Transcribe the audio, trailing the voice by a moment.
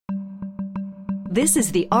This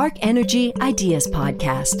is the Arc Energy Ideas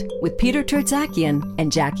Podcast with Peter Tertzakian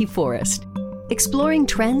and Jackie Forrest, exploring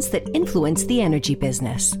trends that influence the energy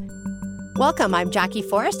business. Welcome, I'm Jackie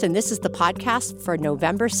Forrest, and this is the podcast for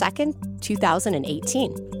November 2nd,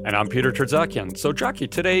 2018. And I'm Peter Tertzakian. So, Jackie,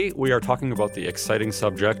 today we are talking about the exciting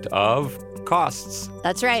subject of costs.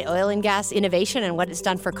 That's right, oil and gas innovation and what it's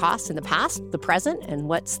done for costs in the past, the present, and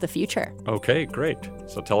what's the future. Okay, great.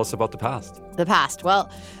 So tell us about the past. The past.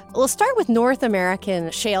 Well, we'll start with North American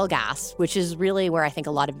shale gas, which is really where I think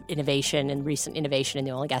a lot of innovation and recent innovation in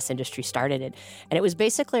the oil and gas industry started. And it was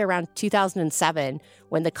basically around 2007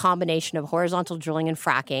 when the combination of horizontal drilling and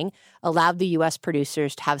fracking allowed the U.S.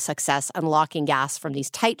 producers to have success unlocking gas from these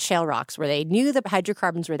tight shale rocks where they knew the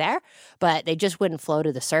hydrocarbons were there, but they just wouldn't flow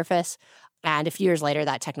to the surface. And a few years later,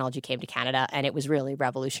 that technology came to Canada, and it was really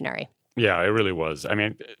revolutionary. Yeah, it really was. I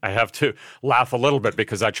mean, I have to laugh a little bit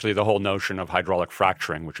because actually the whole notion of hydraulic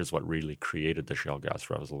fracturing, which is what really created the shale gas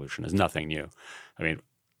revolution, is nothing new. I mean,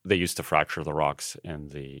 they used to fracture the rocks in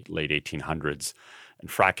the late 1800s, and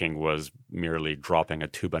fracking was merely dropping a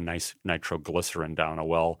tube of nitroglycerin down a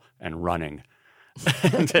well and running.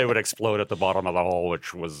 And they would explode at the bottom of the hole,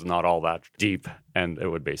 which was not all that deep, and it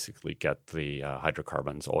would basically get the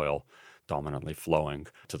hydrocarbons, oil, dominantly flowing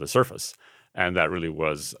to the surface. And that really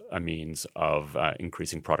was a means of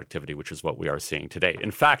increasing productivity, which is what we are seeing today.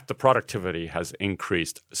 In fact, the productivity has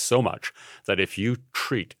increased so much that if you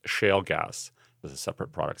treat shale gas as a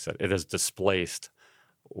separate product set, it has displaced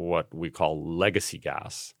what we call legacy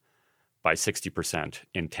gas by 60%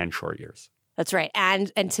 in 10 short years. That's right.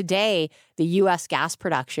 And today, the U.S. gas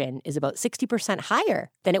production is about 60%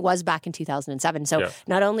 higher than it was back in 2007. So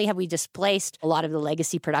Not only have we displaced a lot of the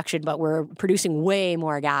legacy production, but we're producing way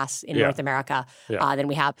more gas in North America than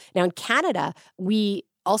we have. Now, in Canada, we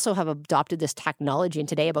also have adopted this technology, and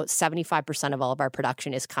today about 75% of all of our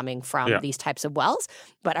production is coming from these types of wells.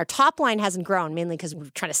 But our top line hasn't grown, mainly because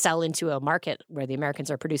we're trying to sell into a market where the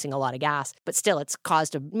Americans are producing a lot of gas. But still, it's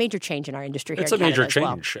caused a major change in our industry here in Canada. It's a major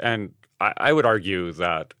change. And I would argue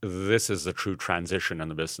that this is a true transition in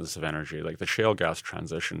the business of energy. Like the shale gas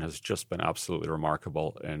transition has just been absolutely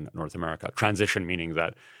remarkable in North America. Transition meaning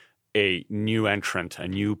that a new entrant, a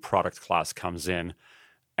new product class comes in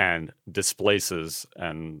and displaces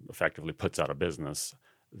and effectively puts out of business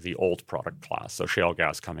the old product class. So shale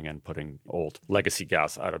gas coming in, putting old legacy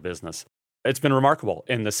gas out of business. It's been remarkable.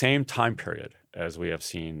 In the same time period as we have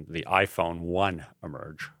seen the iPhone 1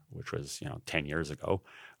 emerge, which was 10 years ago,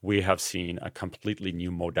 we have seen a completely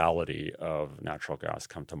new modality of natural gas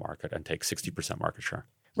come to market and take 60% market share.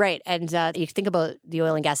 Right. And you think about the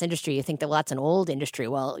oil and gas industry, you think that, well, that's an old industry.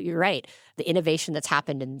 Well, you're right. The innovation that's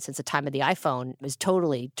happened since the time of the iPhone has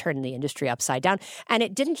totally turned the industry upside down. And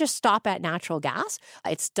it didn't just stop at natural gas.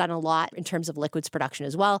 It's done a lot in terms of liquids production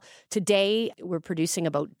as well. Today, we're producing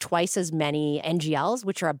about twice as many NGLs,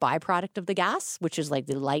 which are a byproduct of the gas, which is like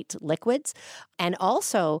the light liquids. And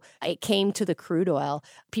also, it came to the crude oil.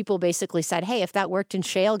 People basically said, hey, if that worked in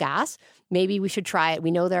shale gas, maybe we should try it.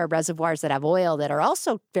 We know there are reservoirs that have oil that are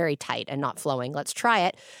also very tight and not flowing. Let's try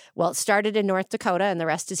it. Well, it started in North Dakota, and the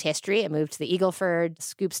rest is history. It moved to the Eagle Ford,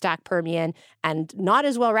 Scoop-Stack Permian, and not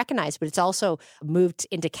as well recognized, but it's also moved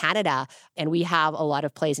into Canada. And we have a lot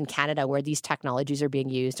of plays in Canada where these technologies are being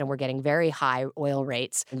used, and we're getting very high oil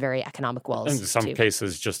rates and very economic wells. In some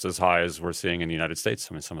cases, just as high as we're seeing in the United States,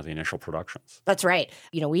 some of the initial productions. That's right.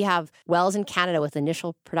 We have wells in Canada with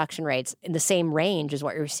initial production rates in the same range as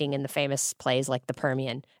what you're seeing in the famous plays like the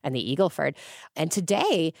Permian and the Eagle Ford. And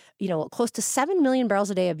today, close to 7 million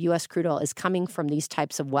barrels a day of U.S. crude oil is coming from these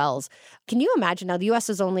types of wells. Can you imagine? Now, the U.S.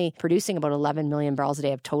 is only producing about 11 million barrels a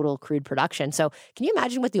day of total crude production. So can you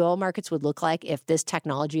imagine what the oil markets would look like if this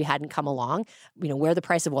technology hadn't come along, where the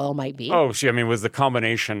price of oil might be? Oh, see, with the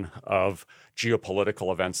combination of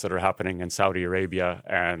geopolitical events that are happening in Saudi Arabia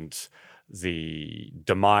and the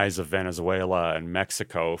demise of Venezuela and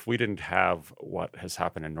Mexico, if we didn't have what has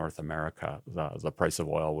happened in North America, the price of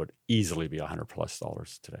oil would easily be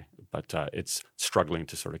 $100+ today. But it's struggling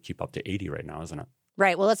to sort of keep up to 80 right now, isn't it?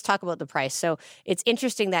 Right. Well, let's talk about the price. So it's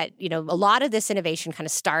interesting that, a lot of this innovation kind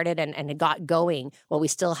of started and it got going while we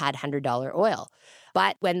still had $100 oil.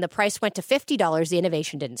 But when the price went to $50, the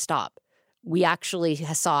innovation didn't stop. We actually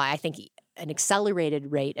saw, I think, an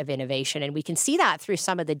accelerated rate of innovation. And we can see that through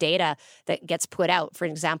some of the data that gets put out. For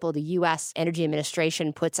example, the U.S. Energy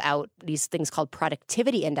Administration puts out these things called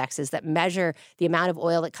productivity indexes that measure the amount of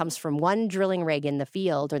oil that comes from one drilling rig in the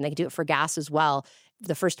field, and they can do it for gas as well,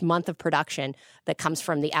 the first month of production that comes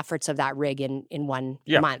from the efforts of that rig in one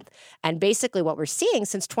month. And basically what we're seeing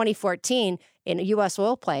since 2014 in U.S.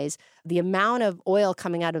 oil plays, the amount of oil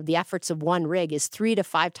coming out of the efforts of one rig is 3 to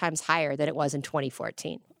 5 times higher than it was in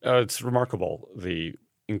 2014. It's remarkable, the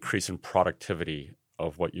increase in productivity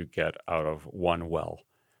of what you get out of one well,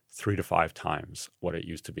 3 to 5 times what it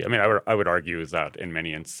used to be. I mean, I would argue that in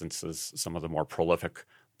many instances, some of the more prolific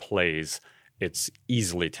plays, it's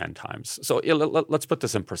easily 10 times. So let's put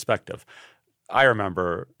this in perspective. I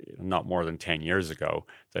remember not more than 10 years ago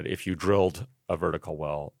that if you drilled a vertical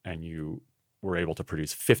well and you were able to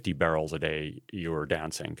produce 50 barrels a day, you were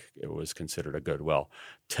dancing. It was considered a good well.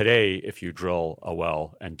 Today, if you drill a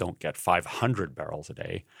well and don't get 500 barrels a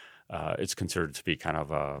day, it's considered to be kind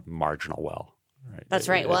of a marginal well. Right? That's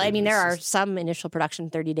right. Well, I mean, there are some initial production,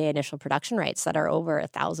 30-day initial production rates that are over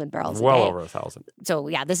 1,000 barrels a day. Well over 1,000. So,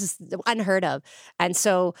 yeah, this is unheard of. And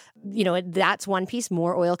so, that's one piece,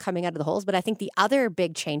 more oil coming out of the holes. But I think the other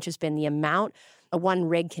big change has been the amount one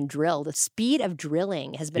rig can drill. The speed of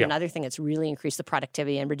drilling has been another thing that's really increased the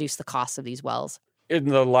productivity and reduced the cost of these wells. In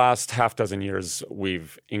the last half dozen years,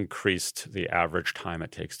 we've increased the average time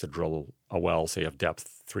it takes to drill a well, say of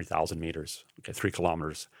depth 3,000 meters, 3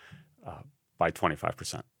 kilometers, by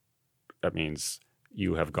 25%. That means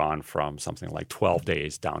you have gone from something like 12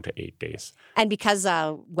 days down to 8 days. And because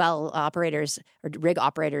well operators or rig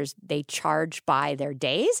operators, they charge by their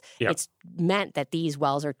days, it's meant that these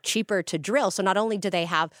wells are cheaper to drill. So not only do they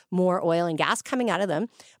have more oil and gas coming out of them,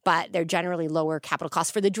 but they're generally lower capital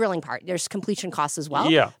costs for the drilling part. There's completion costs as well,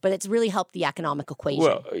 but it's really helped the economic equation.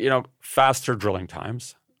 Well, faster drilling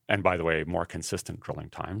times, and by the way, more consistent drilling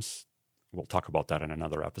times. We'll talk about that in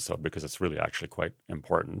another episode because it's really actually quite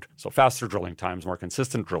important. So faster drilling times, more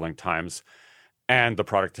consistent drilling times, and the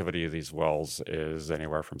productivity of these wells is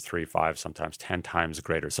anywhere from 3, 5, sometimes 10 times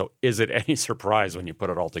greater. So is it any surprise when you put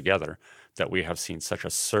it all together that we have seen such a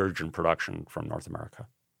surge in production from North America?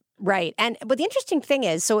 Right. But the interesting thing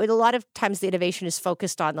is, so a lot of times the innovation is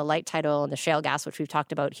focused on the light tight oil and the shale gas, which we've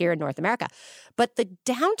talked about here in North America. But the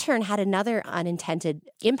downturn had another unintended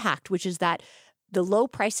impact, which is that the low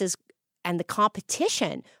prices and the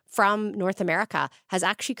competition from North America has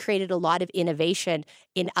actually created a lot of innovation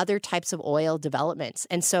in other types of oil developments.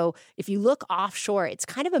 And so if you look offshore, it's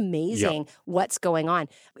kind of amazing what's going on.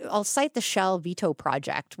 I'll cite the Shell Vito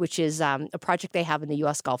project, which is a project they have in the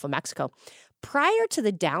U.S. Gulf of Mexico. Prior to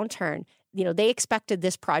the downturn, they expected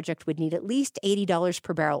this project would need at least $80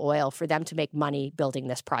 per barrel oil for them to make money building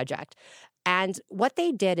this project. And what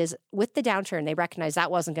they did is, with the downturn, they recognized that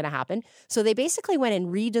wasn't going to happen. So they basically went and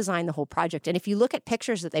redesigned the whole project. And if you look at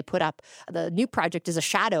pictures that they put up, the new project is a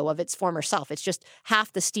shadow of its former self. It's just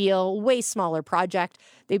half the steel, way smaller project.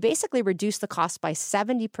 They basically reduced the cost by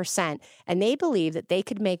 70%. And they believe that they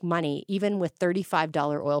could make money even with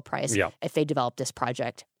 $35 oil price if they developed this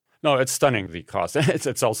project. No, it's stunning, the cost.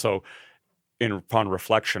 It's also, upon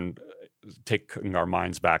reflection, taking our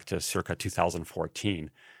minds back to circa 2014.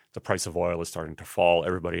 The price of oil is starting to fall.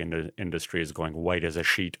 Everybody in the industry is going white as a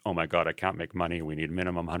sheet. Oh my God, I can't make money. We need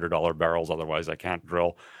minimum $100 barrels, otherwise I can't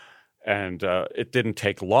drill. And it didn't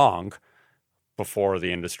take long before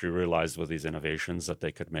the industry realized with these innovations that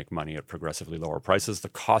they could make money at progressively lower prices. The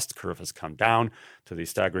cost curve has come down to these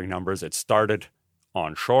staggering numbers. It started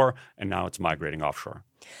onshore, and now it's migrating offshore.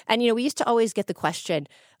 And, we used to always get the question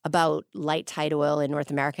about light tight oil in North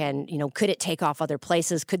America and, could it take off other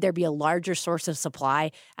places? Could there be a larger source of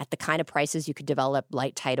supply at the kind of prices you could develop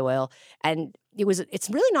light tight oil? And it's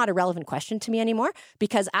really not a relevant question to me anymore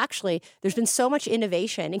because actually there's been so much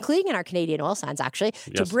innovation, including in our Canadian oil sands actually,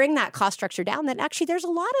 to bring that cost structure down that actually there's a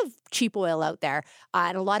lot of cheap oil out there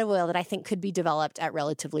and a lot of oil that I think could be developed at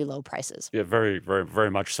relatively low prices. Yeah, very, very, very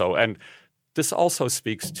much so. And this also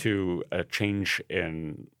speaks to a change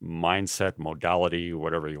in mindset, modality,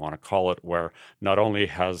 whatever you want to call it, where not only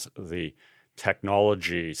has the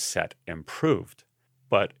technology set improved,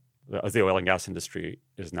 but the oil and gas industry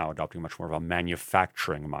is now adopting much more of a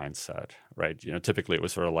manufacturing mindset, right? Typically it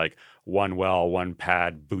was sort of like one well, one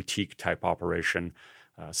pad, boutique type operation,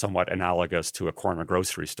 somewhat analogous to a corner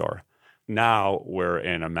grocery store. Now we're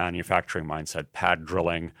in a manufacturing mindset, pad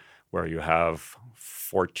drilling, where you have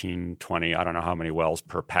 14, 20, I don't know how many wells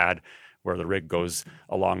per pad, where the rig goes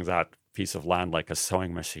along that piece of land like a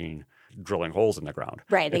sewing machine, drilling holes in the ground.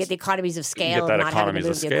 Right, they get the economies of scale. You get that economies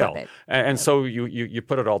of scale. And so you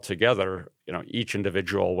put it all together, each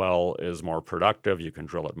individual well is more productive. You can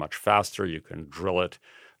drill it much faster. You can drill it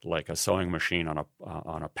like a sewing machine on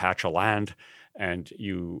a patch of land. And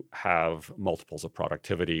you have multiples of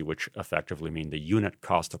productivity, which effectively mean the unit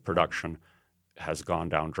cost of production has gone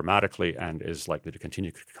down dramatically and is likely to continue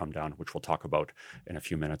to come down, which we'll talk about in a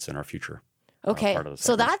few minutes in our future. Okay, part of the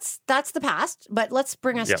so savings. that's the past, but let's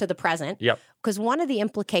bring us Yep. to the present. Yep. Because one of the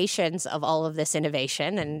implications of all of this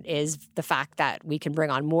innovation and is the fact that we can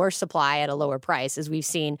bring on more supply at a lower price is we've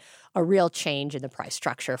seen a real change in the price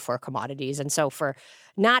structure for commodities. And so for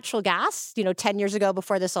natural gas, 10 years ago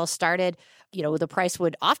before this all started, the price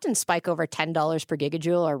would often spike over $10 per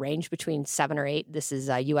gigajoule or range between 7 or 8. This is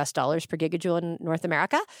US dollars per gigajoule in North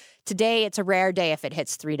America. Today, it's a rare day if it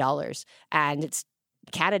hits $3. And it's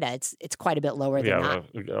Canada, it's quite a bit lower than that.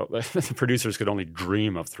 The producers could only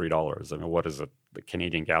dream of $3. I mean, what is it? The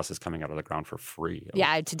Canadian gas is coming out of the ground for free.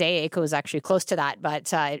 Yeah, today AECO is actually close to that, but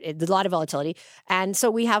there's a lot of volatility. And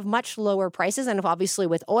so we have much lower prices. And obviously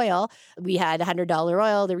with oil, we had $100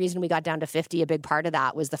 oil. The reason we got down to 50, a big part of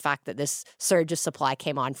that was the fact that this surge of supply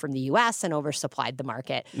came on from the U.S. and oversupplied the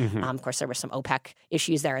market. Of course, there were some OPEC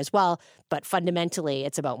issues there as well. But fundamentally,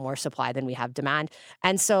 it's about more supply than we have demand.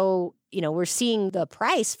 And so we're seeing the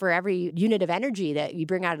price for every unit of energy that you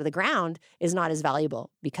bring out of the ground is not as valuable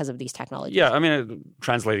because of these technologies. Yeah, I mean,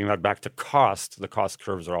 translating that back to cost, the cost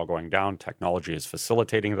curves are all going down. Technology is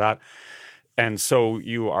facilitating that. And so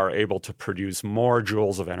you are able to produce more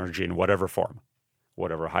joules of energy in whatever form,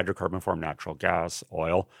 whatever hydrocarbon form, natural gas,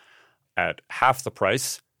 oil, at half the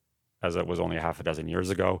price as it was only half a dozen years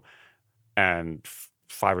ago, and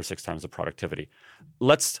 5 or 6 times the productivity.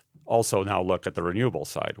 Let's also now look at the renewable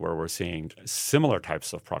side, where we're seeing similar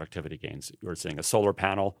types of productivity gains. We're seeing a solar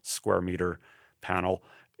panel, square meter panel,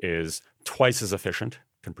 is twice as efficient,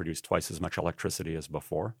 can produce twice as much electricity as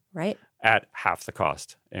before, right, at half the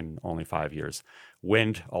cost in only 5 years.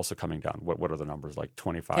 Wind also coming down. What are the numbers, like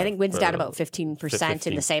 25? I think wind's down about 15%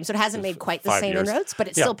 in the same. So it hasn't made quite the same inroads, but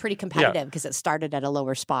it's still pretty competitive because it started at a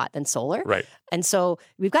lower spot than solar. Right. And so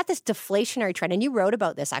we've got this deflationary trend. And you wrote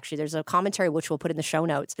about this, actually. There's a commentary, which we'll put in the show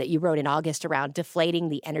notes, that you wrote in August around deflating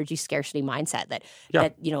the energy scarcity mindset, that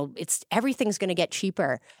it's everything's going to get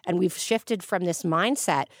cheaper. And we've shifted from this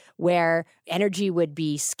mindset where energy would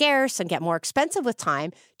be scarce and get more expensive with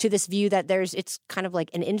time to this view that it's kind of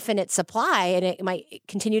like an infinite supply and it might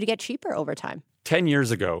continue to get cheaper over time. 10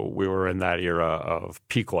 years ago, we were in that era of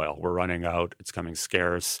peak oil. We're running out. It's coming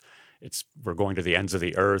scarce. We're going to the ends of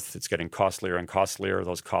the earth. It's getting costlier and costlier.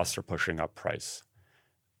 Those costs are pushing up price.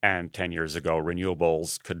 And 10 years ago,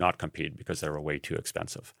 renewables could not compete because they were way too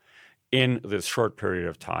expensive. In this short period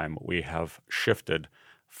of time, we have shifted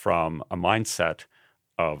from a mindset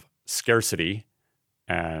of scarcity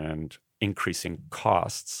and increasing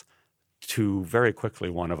costs to very quickly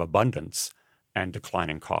one of abundance and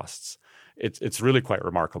declining costs. It's really quite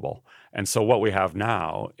remarkable. And so what we have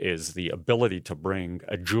now is the ability to bring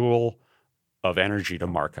a joule of energy to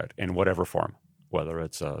market in whatever form, whether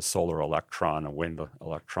it's a solar electron, a wind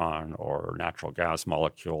electron, or natural gas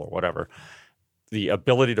molecule or whatever. The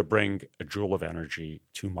ability to bring a joule of energy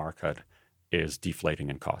to market is deflating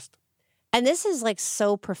in cost. And this is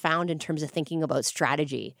so profound in terms of thinking about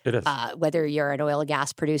strategy. It is. Whether you're an oil and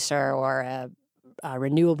gas producer or a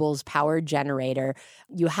renewables power generator,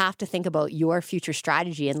 you have to think about your future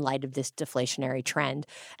strategy in light of this deflationary trend.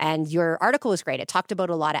 And your article was great. It talked about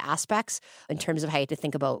a lot of aspects in terms of how you have to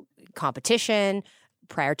think about competition,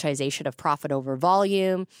 prioritization of profit over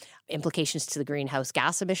volume, implications to the greenhouse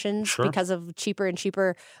gas emissions because of cheaper and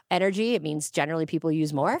cheaper energy. It means generally people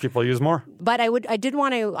use more. People use more. But I did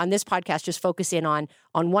want to, on this podcast, just focus in on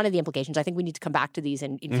one of the implications. I think we need to come back to these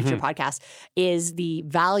in future podcasts, is the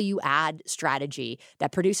value add strategy,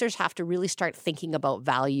 that producers have to really start thinking about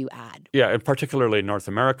value add. Yeah, and particularly in North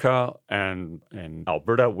America and in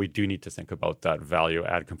Alberta, we do need to think about that value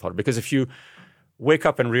add component. Because if you wake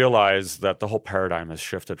up and realize that the whole paradigm has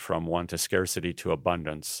shifted from one to scarcity to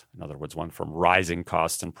abundance. In other words, one from rising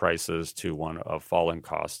costs and prices to one of falling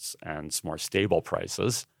costs and more stable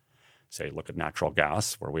prices. Say, look at natural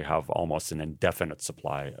gas, where we have almost an indefinite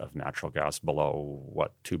supply of natural gas below,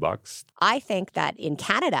 $2? I think that in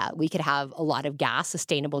Canada, we could have a lot of gas,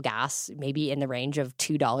 sustainable gas, maybe in the range of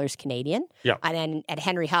 $2 Canadian. Yeah. And then at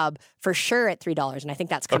Henry Hub, for sure at $3. And I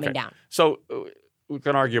think that's coming down. So we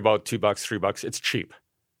can argue about $2, $3. It's cheap.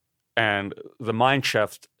 And the mind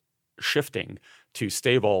shift shifting to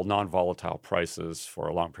stable, non-volatile prices for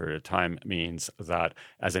a long period of time means that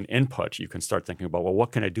as an input, you can start thinking about, well,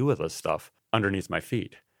 what can I do with this stuff underneath my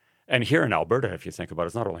feet? And here in Alberta, if you think about it,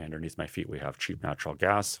 it's not only underneath my feet. We have cheap natural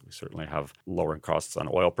gas. We certainly have lowering costs on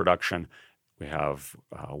oil production. We have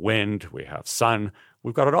wind. We have sun.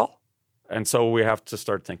 We've got it all. And so we have to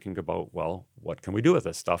start thinking about, well, what can we do with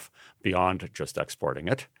this stuff beyond just exporting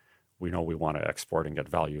it? We know we want to export and get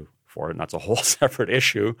value for it, and that's a whole separate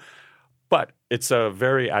issue. But it's a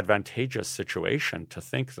very advantageous situation to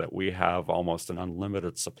think that we have almost an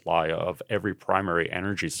unlimited supply of every primary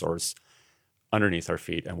energy source underneath our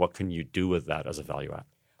feet, and what can you do with that as a value add?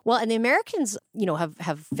 Well, and the Americans,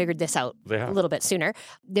 have figured this out a little bit sooner.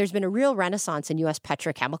 There's been a real renaissance in U.S.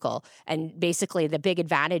 petrochemical. And basically, the big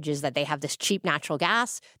advantage is that they have this cheap natural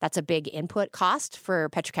gas. That's a big input cost for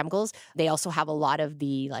petrochemicals. They also have a lot of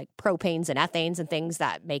the propanes and ethanes and things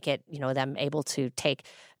that make it, them able to take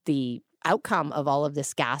the outcome of all of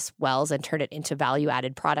this gas wells and turn it into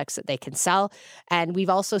value-added products that they can sell. And we've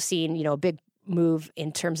also seen, a big move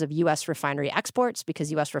in terms of U.S. refinery exports,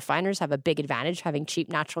 because U.S. refiners have a big advantage having cheap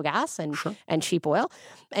natural gas and cheap oil.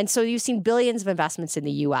 And so you've seen billions of investments in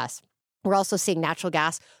the U.S. We're also seeing natural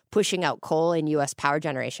gas pushing out coal in U.S. power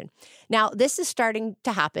generation. Now, this is starting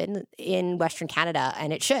to happen in Western Canada,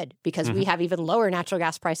 and it should, because we have even lower natural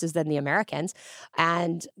gas prices than the Americans.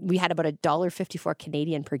 And we had about $1.54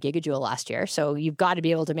 Canadian per gigajoule last year. So you've got to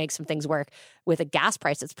be able to make some things work with a gas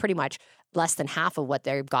price that's pretty much less than half of what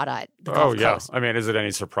they've got at the Gulf Coast. I mean, is it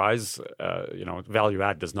any surprise? Value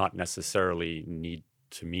add does not necessarily need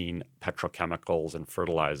to mean petrochemicals and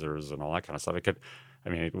fertilizers and all that kind of stuff.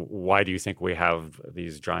 Why do you think we have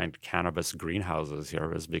these giant cannabis greenhouses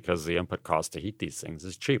here? Is because the input cost to heat these things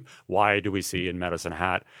is cheap. Why do we see in Medicine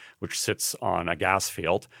Hat, which sits on a gas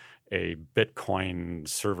field, a Bitcoin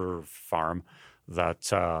server farm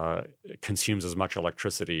that consumes as much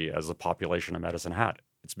electricity as the population of Medicine Hat?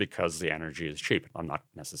 It's because the energy is cheap. I'm not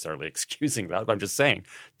necessarily excusing that, but I'm just saying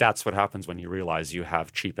that's what happens when you realize you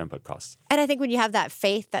have cheap input costs. And I think when you have that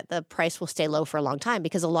faith that the price will stay low for a long time,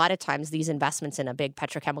 because a lot of times these investments in a big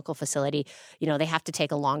petrochemical facility, they have to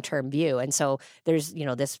take a long-term view. And so there's,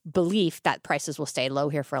 this belief that prices will stay low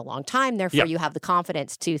here for a long time. Therefore, you have the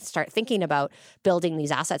confidence to start thinking about building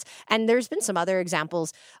these assets. And there's been some other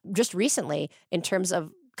examples just recently in terms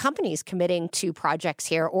of companies committing to projects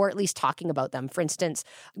here, or at least talking about them. For instance,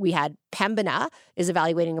 we had Pembina is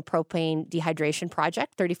evaluating a propane dehydration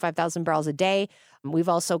project, 35,000 barrels a day. We've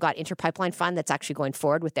also got Interpipeline Fund that's actually going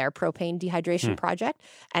forward with their propane dehydration project.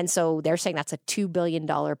 And so they're saying that's a $2 billion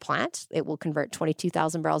plant. It will convert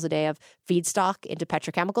 22,000 barrels a day of feedstock into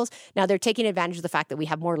petrochemicals. Now, they're taking advantage of the fact that we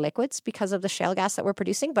have more liquids because of the shale gas that we're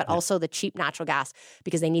producing, but also the cheap natural gas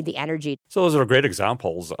because they need the energy. So those are great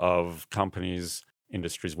examples of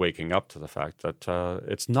industries waking up to the fact that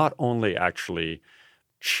it's not only actually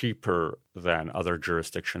cheaper than other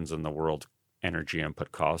jurisdictions in the world, energy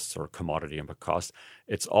input costs or commodity input costs,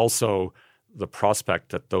 it's also the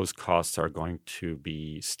prospect that those costs are going to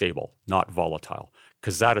be stable, not volatile.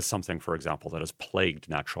 Because that is something, for example, that has plagued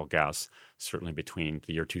natural gas, certainly between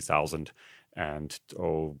the year 2000 and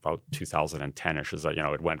about 2010-ish, is that,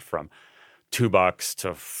 it went from $2 to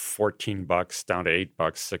 $14 down to $8,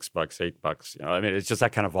 $6, $8. It's just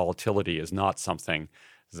that kind of volatility is not something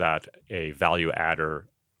that a value adder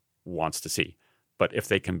wants to see. But if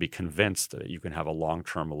they can be convinced that you can have a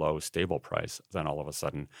long-term low stable price, then all of a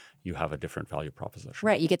sudden you have a different value proposition.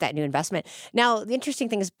 Right. You get that new investment. Now, the interesting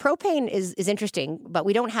thing is propane is interesting, but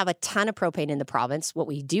we don't have a ton of propane in the province. What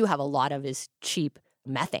we do have a lot of is cheap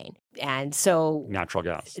methane. And so natural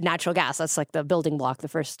gas. That's like the building block, the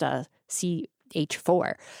first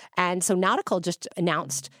CH4. And so Nautical just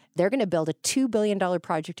announced they're going to build a $2 billion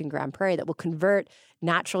project in Grand Prairie that will convert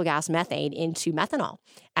natural gas methane into methanol.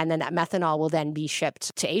 And then that methanol will then be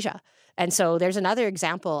shipped to Asia. And so there's another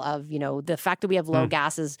example of, the fact that we have low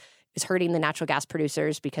gases is hurting the natural gas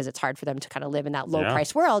producers because it's hard for them to kind of live in that low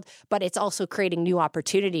price world, but it's also creating new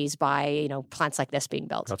opportunities by, plants like this being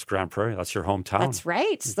built. That's Grand Prairie. That's your hometown. That's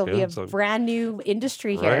right. So there'll be a brand new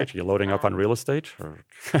industry here. Right. You're loading up on real estate? Or?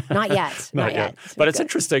 Not yet. Not yet. But it's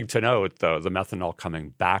interesting to note, though, the methanol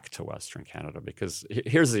coming back to Western Canada, because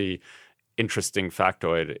here's the interesting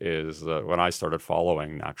factoid is that when I started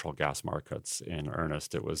following natural gas markets in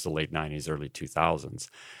earnest, it was the late 90s, early 2000s.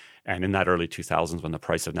 And in that early 2000s, when the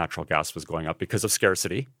price of natural gas was going up because of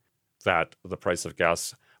scarcity, that the price of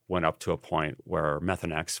gas went up to a point where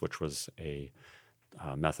Methanex, which was a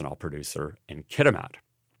methanol producer in Kitimat,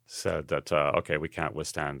 said that, okay, we can't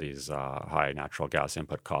withstand these high natural gas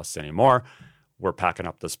input costs anymore. We're packing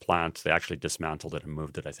up this plant. They actually dismantled it and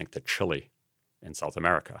moved it, I think, to Chile in South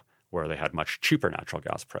America, where they had much cheaper natural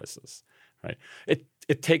gas prices. Right?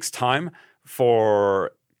 It takes time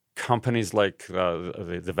for companies like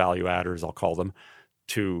the value adders, I'll call them,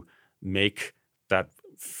 to make that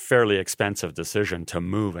fairly expensive decision to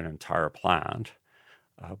move an entire plant.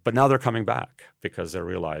 But now they're coming back because they're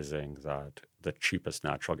realizing that the cheapest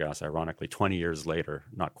natural gas, ironically, 20 years later,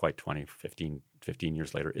 not quite 20, 15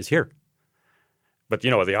 years later, is here. But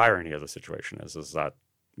the irony of the situation is that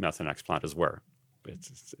Methanex plant is where?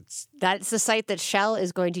 That's the site that Shell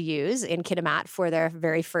is going to use in Kitimat for their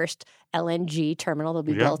very first LNG terminal that'll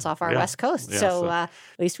be built off our west coast. So at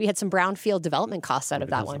least we had some brownfield development costs out of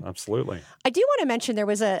that one. Absolutely. I do want to mention there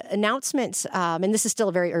was an announcement, and this is still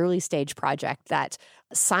a very early stage project, that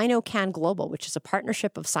Sinocan Global, which is a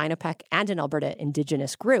partnership of Sinopec and an Alberta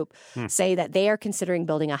Indigenous group, say that they are considering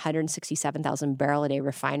building a 167,000 barrel a day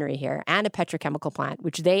refinery here and a petrochemical plant,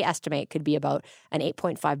 which they estimate could be about an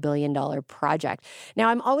 $8.5 billion project. Now,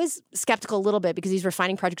 I'm always skeptical a little bit because these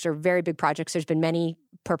refining projects are very big projects. There's been many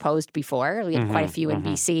proposed before. We had quite a few in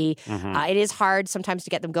BC. It is hard sometimes to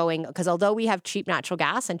get them going because although we have cheap natural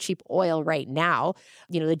gas and cheap oil right now,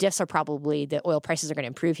 the diffs are probably, the oil prices are going to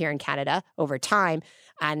improve here in Canada over time.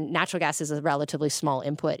 And natural gas is a relatively small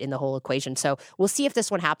input in the whole equation. So we'll see if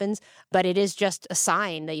this one happens, but it is just a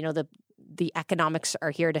sign that, the economics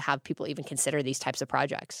are here to have people even consider these types of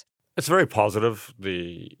projects. It's very positive,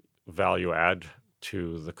 the value add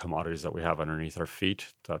to the commodities that we have underneath our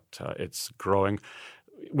feet, that it's growing.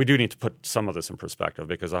 We do need to put some of this in perspective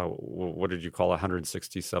because what did you call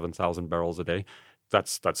 167,000 barrels a day?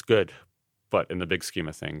 That's good. But in the big scheme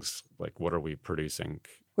of things, like what are we producing?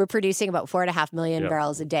 We're producing about 4.5 million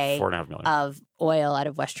barrels a day 4.5 million. Of oil out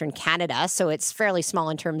of Western Canada. So it's fairly small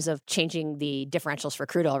in terms of changing the differentials for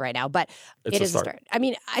crude oil right now. But it is a start. I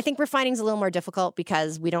mean, I think refining is a little more difficult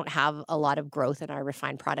because we don't have a lot of growth in our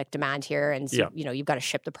refined product demand here. And so, you've got to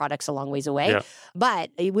ship the products a long ways away. Yeah. But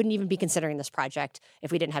you wouldn't even be considering this project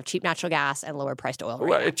if we didn't have cheap natural gas and lower priced oil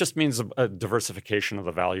right now. It just means a diversification of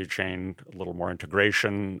the value chain, a little more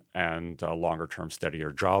integration, and longer term,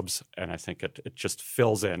 steadier jobs. And I think it just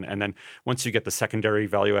fills in. And then once you get the secondary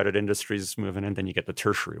value-added industries moving in, then you get the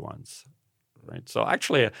tertiary ones, right? So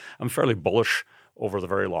actually, I'm fairly bullish over the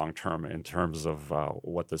very long term in terms of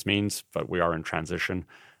what this means, but we are in transition.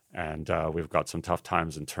 And we've got some tough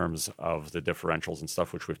times in terms of the differentials and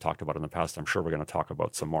stuff, which we've talked about in the past. I'm sure we're going to talk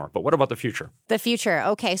about some more. But what about the future? The future.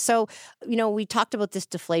 Okay. So, we talked about this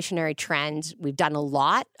deflationary trend. We've done a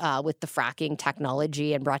lot with the fracking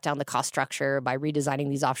technology and brought down the cost structure by redesigning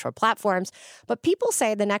these offshore platforms. But people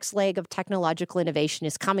say the next leg of technological innovation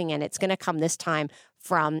is coming, and it's going to come this time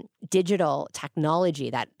from digital technology,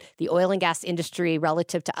 that the oil and gas industry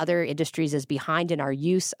relative to other industries is behind in our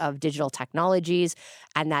use of digital technologies,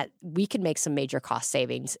 and that we can make some major cost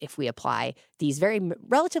savings if we apply these very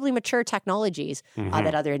relatively mature technologies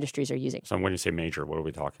that other industries are using. So when you say major, what are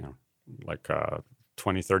we talking about? Like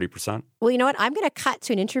 20, 30%? Well, you know what? I'm going to cut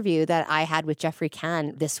to an interview that I had with Jeffrey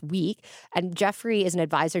Can this week. And Jeffrey is an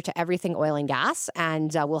advisor to everything oil and gas.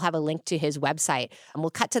 And we'll have a link to his website. And we'll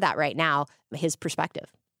cut to that right now, his perspective.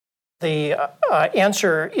 The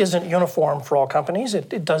answer isn't uniform for all companies.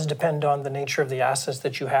 It does depend on the nature of the assets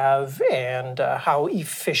that you have and how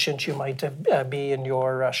efficient you might be in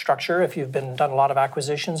your structure. If you've done a lot of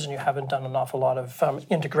acquisitions and you haven't done an awful lot of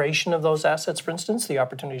integration of those assets, for instance, the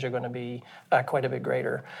opportunities are going to be quite a bit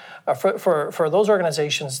greater. For those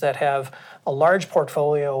organizations that have a large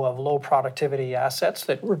portfolio of low productivity assets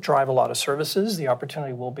that drive a lot of services, the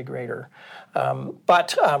opportunity will be greater.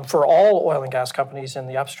 But for all oil and gas companies in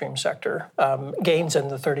the upstream sector, gains in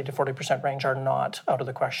the 30 to 40% range are not out of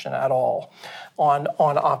the question at all on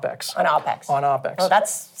OPEX. On OPEX. Oh,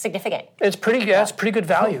 that's significant. It's pretty good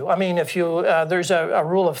value. I mean, if you there's a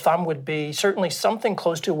rule of thumb would be certainly something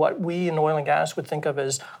close to what we in oil and gas would think of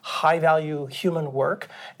as high value human work.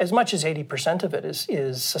 As much as 80% of it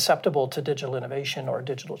is susceptible to digital innovation or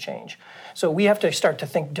digital change. So we have to start to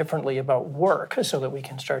think differently about work so that we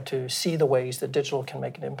can start to see the ways that digital can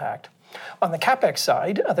make an impact. On the CapEx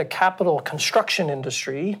side, the capital construction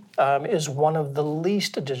industry is one of the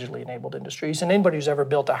least digitally enabled industries, and anybody who's ever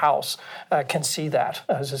built a house can see that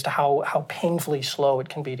as to how painfully slow it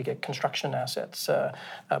can be to get construction assets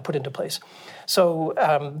put into place. So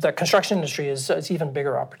the construction industry is even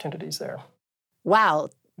bigger opportunities there. Wow.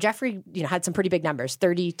 Jeffrey, had some pretty big numbers,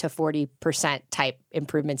 30 to 40% type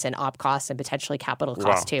improvements in op costs and potentially capital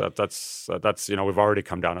costs too. That's we've already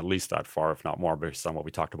come down at least that far, if not more, based on what we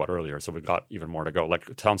talked about earlier. So we've got even more to go. Like,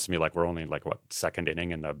 it sounds to me like we're only second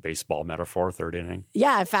inning in the baseball metaphor, third inning.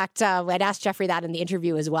 Yeah, in fact, I'd asked Jeffrey that in the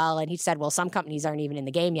interview as well, and he said, well, some companies aren't even in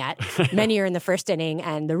the game yet. Many are in the first inning,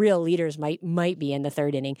 and the real leaders might be in the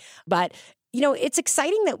third inning. But it's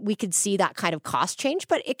exciting that we could see that kind of cost change,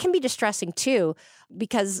 but it can be distressing too,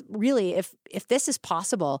 because really, if this is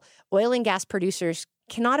possible, oil and gas producers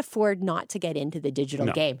cannot afford not to get into the digital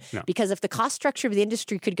game. No. Because if the cost structure of the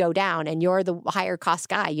industry could go down and you're the higher cost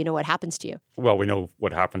guy, you know what happens to you. Well, we know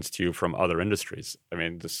what happens to you from other industries. I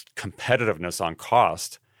mean, this competitiveness on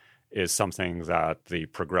cost is something that the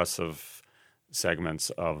progressive segments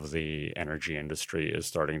of the energy industry is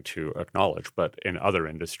starting to acknowledge. But in other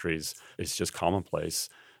industries, it's just commonplace,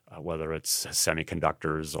 whether it's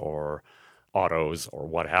semiconductors or autos or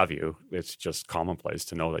what have you. It's just commonplace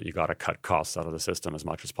to know that you got to cut costs out of the system as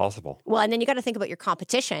much as possible. Well, and then you got to think about your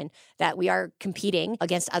competition, that we are competing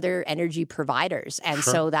against other energy providers. And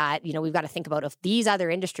Sure. so that, we've got to think about if these other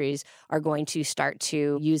industries are going to start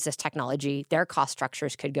to use this technology, their cost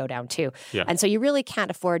structures could go down too. Yeah. And so you really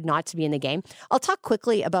can't afford not to be in the game. I'll talk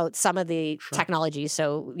quickly about some of the technologies.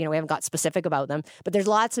 So, we haven't got specific about them, but there's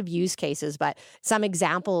lots of use cases. But some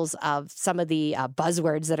examples of some of the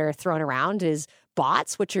buzzwords that are thrown around is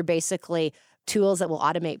bots, which are basically tools that will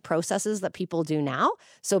automate processes that people do now.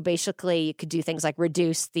 So basically, you could do things like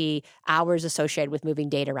reduce the hours associated with moving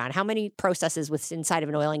data around. How many processes inside of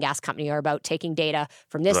an oil and gas company are about taking data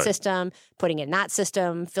from this Right. system, putting it in that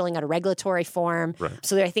system, filling out a regulatory form? Right.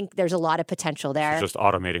 So I think there's a lot of potential there. It's just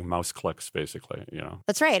automating mouse clicks, basically,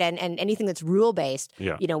 That's right. And anything that's rule-based,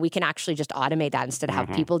 Yeah. we can actually just automate that instead of have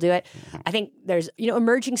people do it. I think there's,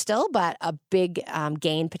 emerging still, but a big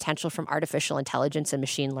gain potential from artificial intelligence and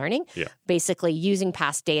machine learning. Yeah. Basically using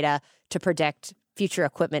past data to predict future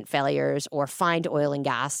equipment failures or find oil and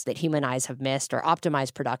gas that human eyes have missed or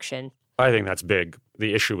optimize production. I think that's big.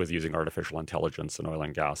 The issue with using artificial intelligence in oil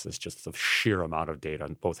and gas is just the sheer amount of data,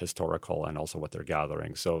 both historical and also what they're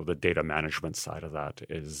gathering. So the data management side of that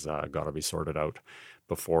is got to be sorted out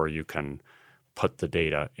before you can put the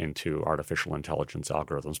data into artificial intelligence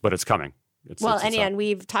algorithms. But it's coming. And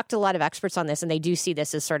we've talked to a lot of experts on this, and they do see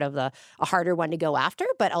this as sort of a harder one to go after,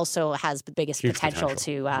 but also has the biggest Huge potential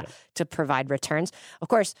potential. to provide returns. Of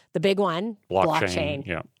course, the big one, blockchain.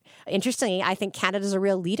 Yeah. Interestingly, I think Canada's a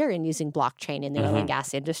real leader in using blockchain in the oil and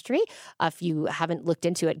gas industry. If you haven't looked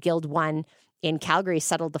into it, Guild 1 in Calgary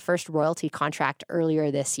settled the first royalty contract earlier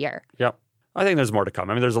this year. Yep. I think there's more to come.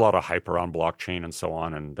 I mean, there's a lot of hype around blockchain and so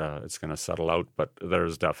on, and it's going to settle out, but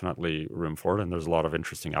there's definitely room for it, and there's a lot of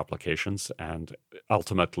interesting applications. And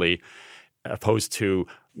ultimately, opposed to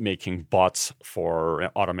making bots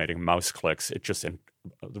for automating mouse clicks,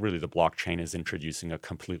 really the blockchain is introducing a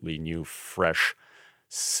completely new, fresh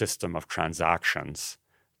system of transactions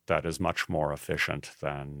that is much more efficient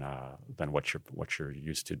than what you're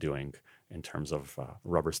used to doing in terms of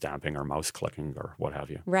rubber stamping or mouse clicking or what have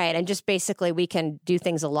you. Right. And just basically we can do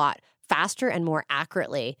things a lot faster and more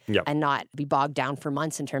accurately and not be bogged down for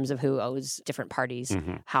months in terms of who owes different parties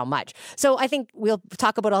how much. So I think we'll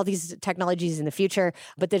talk about all these technologies in the future,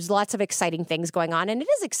 but there's lots of exciting things going on. And it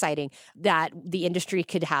is exciting that the industry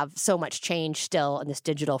could have so much change still on this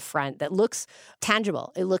digital front that looks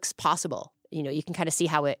tangible. It looks possible. You can kind of see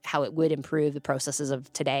how it would improve the processes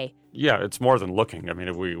of today. Yeah, it's more than looking. I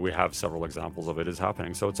mean, we have several examples of it is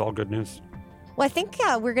happening, so it's all good news. Well, I think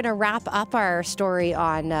we're going to wrap up our story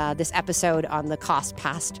on this episode on the cost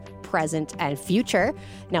past, present, and future.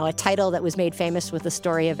 Now, a title that was made famous with the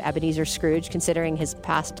story of Ebenezer Scrooge, considering his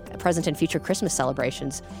past, present, and future Christmas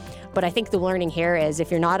celebrations. But I think the learning here is if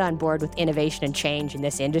you're not on board with innovation and change in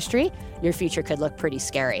this industry, your future could look pretty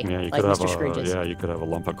scary, like Mr. Scrooge's. You could have a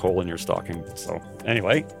lump of coal in your stocking. So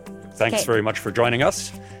anyway, thanks very much for joining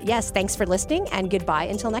us. Yes, thanks for listening, and goodbye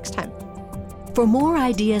until next time. For more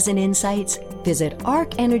ideas and insights, visit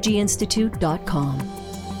arcenergyinstitute.com.